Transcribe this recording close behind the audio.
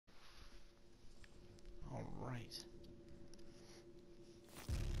right.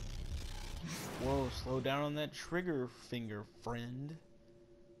 Whoa, slow down on that trigger finger, friend.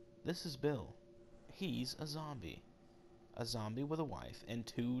 This is Bill. He's a zombie. A zombie with a wife and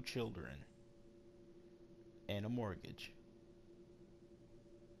 2 children. And a mortgage.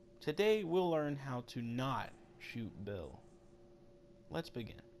 Today we'll learn how to not shoot Bill. Let's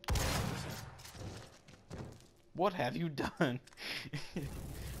begin. What have you done?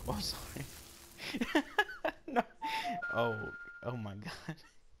 Oh, sorry. No. Oh my god.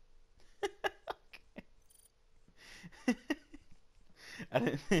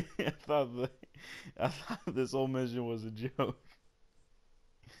 Okay. I thought this whole mission was a joke.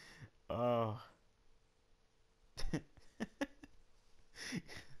 Oh.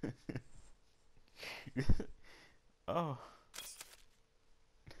 Oh.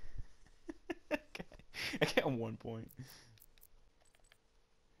 Okay. I got 1 point.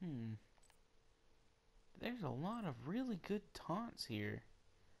 There's a lot of really good taunts here.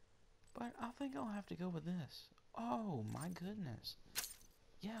 But I think I'll have to go with this. Oh my goodness.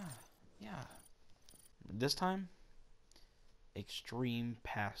 Yeah. This time, extreme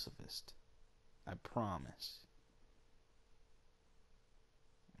pacifist. I promise.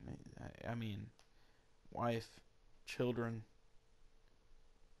 I mean, wife, children,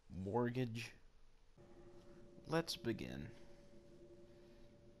 mortgage. Let's begin.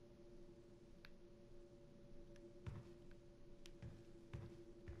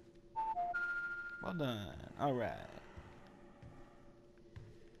 Well done. Alright.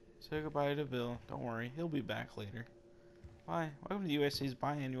 Say goodbye to Bill. Don't worry, he'll be back later. Bye. Welcome to the USA's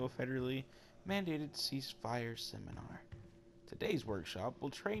biannual federally mandated ceasefire seminar. Today's workshop will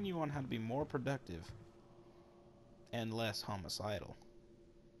train you on how to be more productive and less homicidal.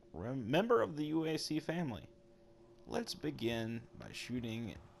 Member of the UAC family. Let's begin by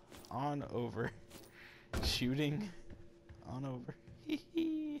shooting on over. Shooting on over.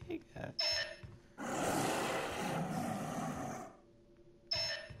 Hey guys.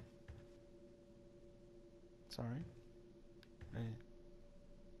 Sorry.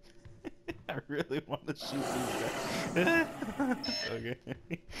 I really want to shoot these guys. Okay.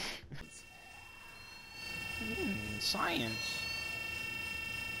 Science.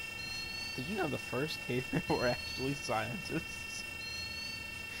 Did you know the first cavemen were actually scientists?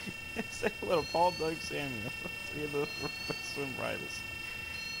 Say hello to Paul, Doug, Samuel. 3 of the professor and brightest.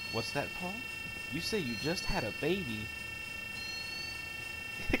 What's that, Paul? You say you just had a baby.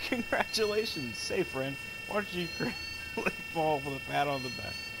 Congratulations. Say, friend, why don't you Paul with a pat on the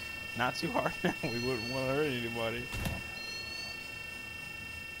back? Not too hard now. We wouldn't want to hurt anybody.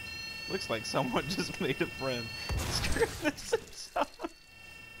 Looks like someone just made a friend. Screw this himself.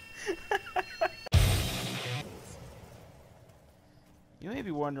 You may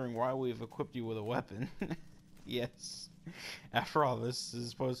be wondering why we've equipped you with a weapon. Yes. After all, this is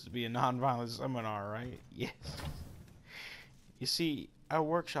supposed to be a non-violent seminar, right? Yes. You see, our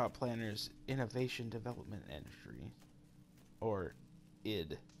workshop planners, Innovation Development Industry, or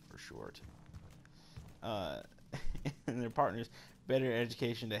ID for short, and their partners, Better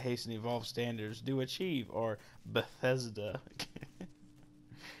Education to Hasten Evolve Standards, do achieve, or Bethesda,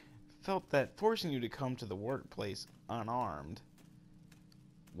 felt that forcing you to come to the workplace unarmed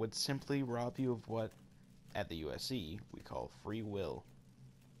would simply rob you of what, at the USC, we call free will.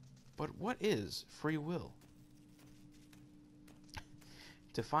 But what is free will?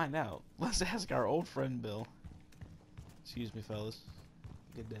 To find out, let's ask our old friend Bill. Excuse me, fellas.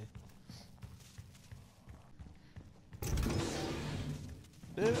 Good day.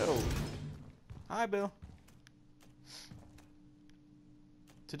 Bill! Hi, Bill.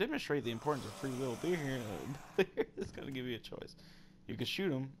 To demonstrate the importance of free will, Beer here is going to give you a choice. You can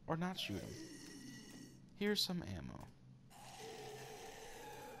shoot him or not shoot him. Here's some ammo.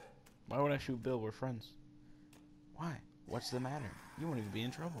 Why would I shoot Bill? We're friends. Why? What's the matter? You won't even be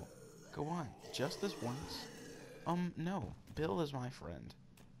in trouble. Go on. Just this once? No. Bill is my friend.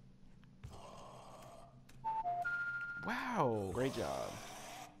 Wow. Great job.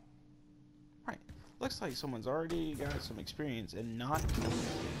 Right. Looks like someone's already got some experience in not killing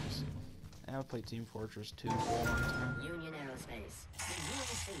things. I've played Team Fortress 2 for a long time. Union Aerospace. The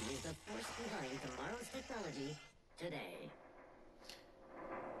UAC is the force behind tomorrow's technology today.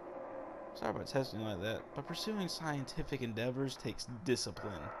 Sorry about testing like that, but pursuing scientific endeavors takes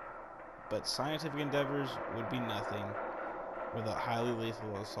discipline. But scientific endeavors would be nothing without highly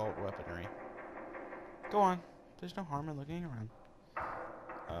lethal assault weaponry. Go on. There's no harm in looking around.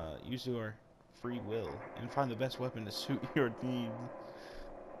 Use your free will and find the best weapon to suit your needs.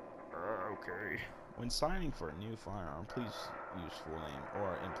 Okay. When signing for a new firearm, please use full name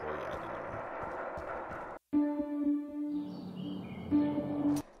or employee ID number.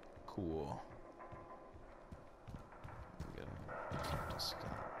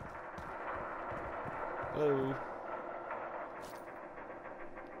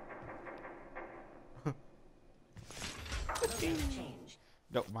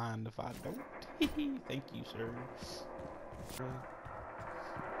 Don't mind if I don't. Thank you, sir.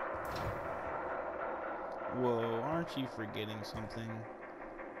 Whoa, aren't you forgetting something?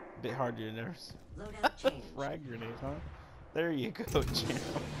 A bit hard to notice. Loadout change. Frag grenade, huh? There you go, champ.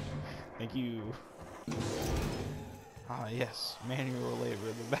 Thank you. Ah, yes. Manual labor,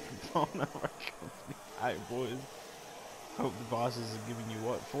 the backbone of our company. Alright, boys. Hope the bosses are giving you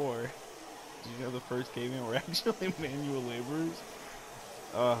what for. Did you know the first cavemen were actually manual laborers?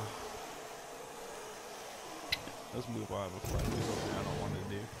 Let's move on before I do something I don't want to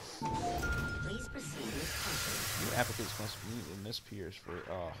do. Please proceed with caution. New applicants must meet with Miss Pierce for.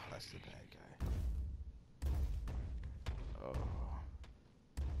 Oh, that's the bad guy. Oh.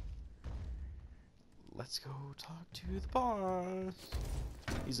 Let's go talk to the boss.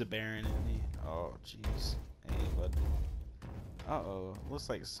 He's a baron, isn't he? Oh, jeez. Hey, bud. Uh-oh. Looks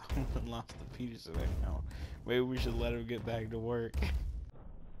like someone lost the Peterson account. Maybe we should let him get back to work.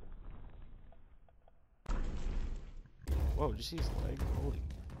 Whoa, did you see his leg? Holy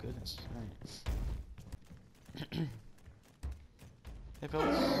goodness. Alright. Hey,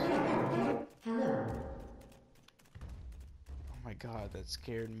 fellas. Hello. Oh my god, that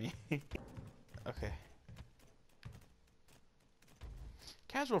scared me. Okay.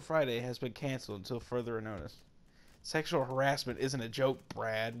 Casual Friday has been canceled until further notice. Sexual harassment isn't a joke,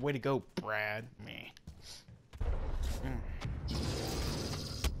 Brad. Way to go, Brad. Me.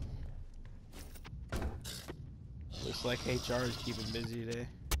 Looks like HR is keeping busy today.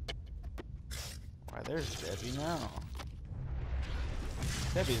 Why, there's Debbie now.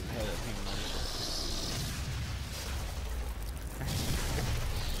 Debbie's the head of human resources.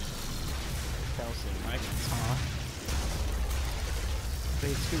 Kelsey and Mike and Tom.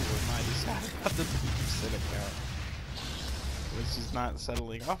 They too were mighty sad about the Peterson account. Which is not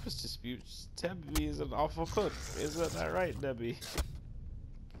settling office disputes. Debbie is an awful cook. Isn't that right, Debbie?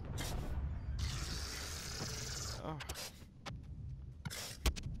 Oh.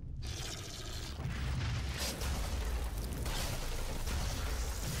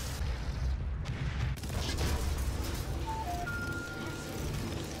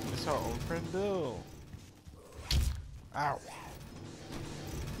 It's our old friend Bill. Ow.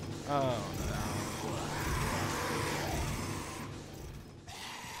 Oh no.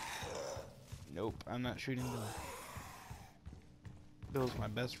 Nope, I'm not shooting Bill. Bill's my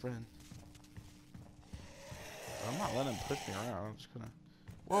best friend. I'm not letting him push me around. I'm just gonna.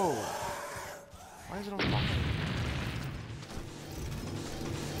 Whoa! Why is it on fire?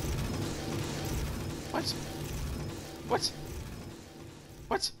 What? What?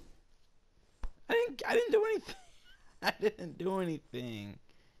 What? I didn't do anything. I didn't do anything.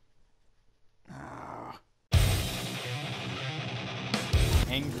 Ah.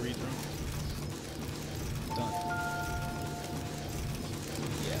 Angry drunk. Done.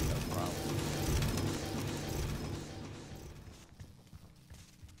 Yeah, no problem.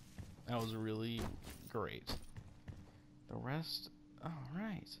 That was really great. The rest, all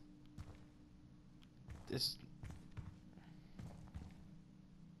right. This.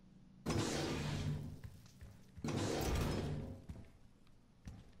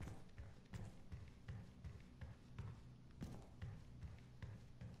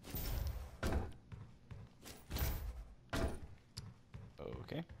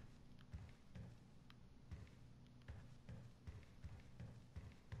 Okay.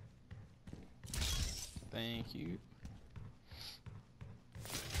 Thank you.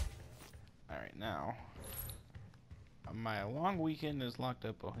 Alright, now. My long weekend is locked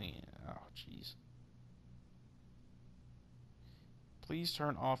up. Oh, jeez. Please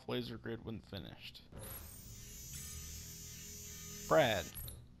turn off laser grid when finished. Brad.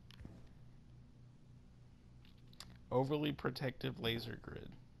 Overly protective laser grid.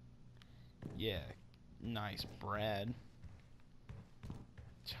 Yeah. Nice, Brad.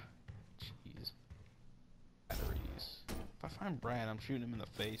 Jeez. Batteries. If I find Brad, I'm shooting him in the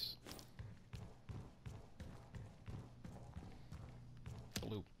face.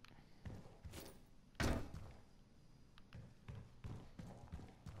 Blue.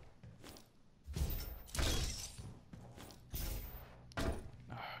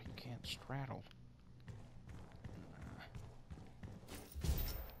 Oh, you can't straddle.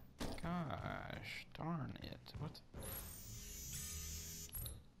 Gosh, darn it. What?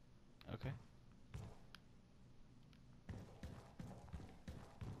 Okay.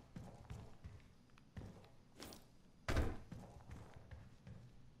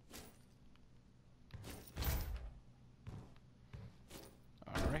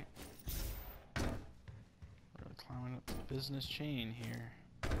 Alright. We're climbing up the business chain here.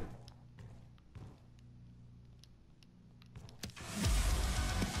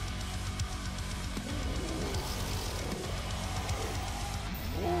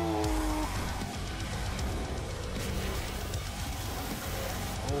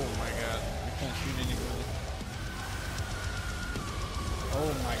 Oh my god. I can't shoot anybody.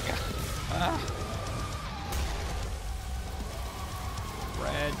 Oh my god. Ah!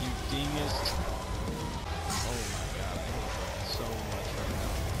 Brad, you dingus. Oh my god, I hate that so much right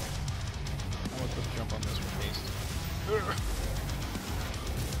now. I want to jump on this with haste.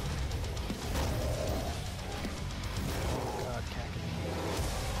 Oh god, cactus.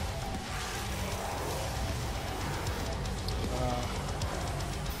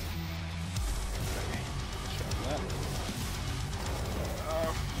 Okay. Shut that.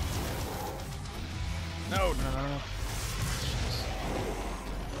 No, no, no, no.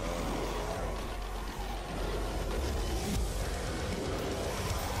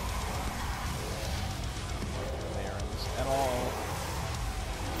 They are in this at all.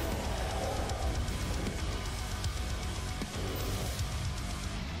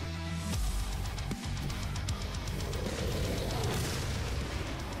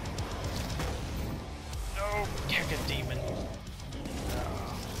 No, Cacademon.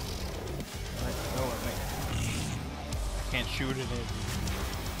 No, wait. I can't shoot it in.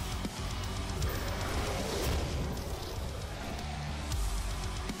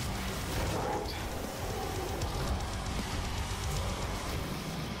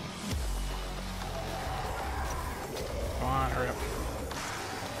 Come on, hurry up.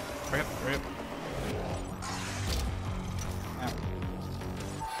 Hurry up, hurry up. Ow.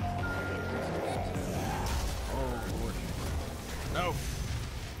 Oh, Lord. No!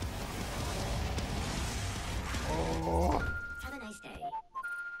 Oh! Have a nice day.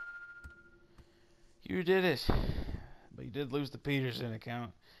 You did it. But you did lose the Peterson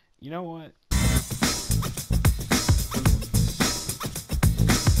account. You know what?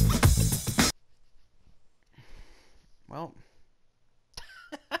 Well,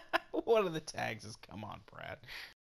 one of the tags is come on, Brad.